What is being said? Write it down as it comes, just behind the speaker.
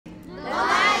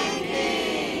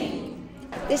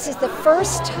This is the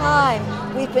first time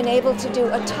we've been able to do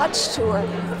a touch tour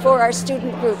for our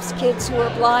student groups, kids who are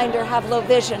blind or have low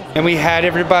vision. And we had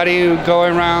everybody go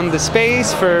around the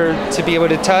space to be able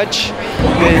to touch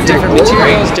the different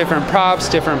materials, different props,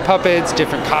 different puppets,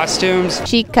 different costumes.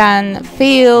 She can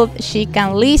feel, she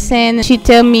can listen. She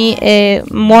tell me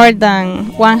more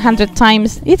than 100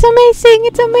 times, it's amazing,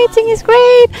 it's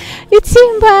great, it's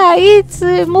Simba, it's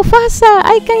Mufasa,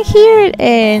 I can hear it.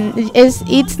 And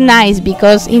it's nice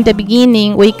because in the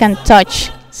beginning we can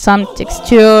touch some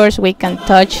textures, we can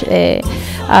touch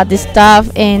the stuff,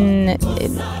 and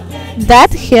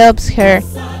that helps her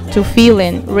to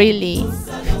feeling really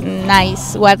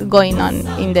nice what's going on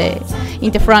in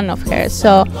the front of her.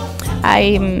 So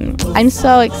I'm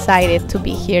so excited to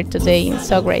be here today and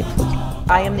so grateful.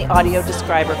 I am the audio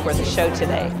describer for the show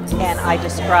today, and I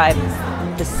describe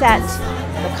the set,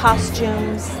 the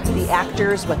costumes, the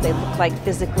actors, what they look like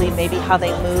physically, maybe how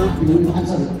they move.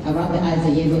 Around the eyes are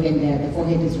yellow and the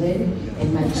forehead is red,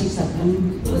 and my cheeks are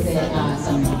blue with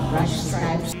some brush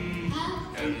stripes.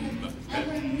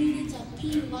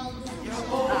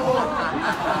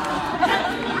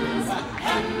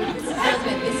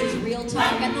 This is real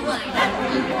talk at the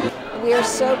line. We are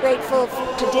so grateful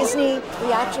to Disney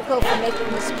Theatrical for making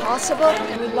this possible,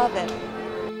 and we love it.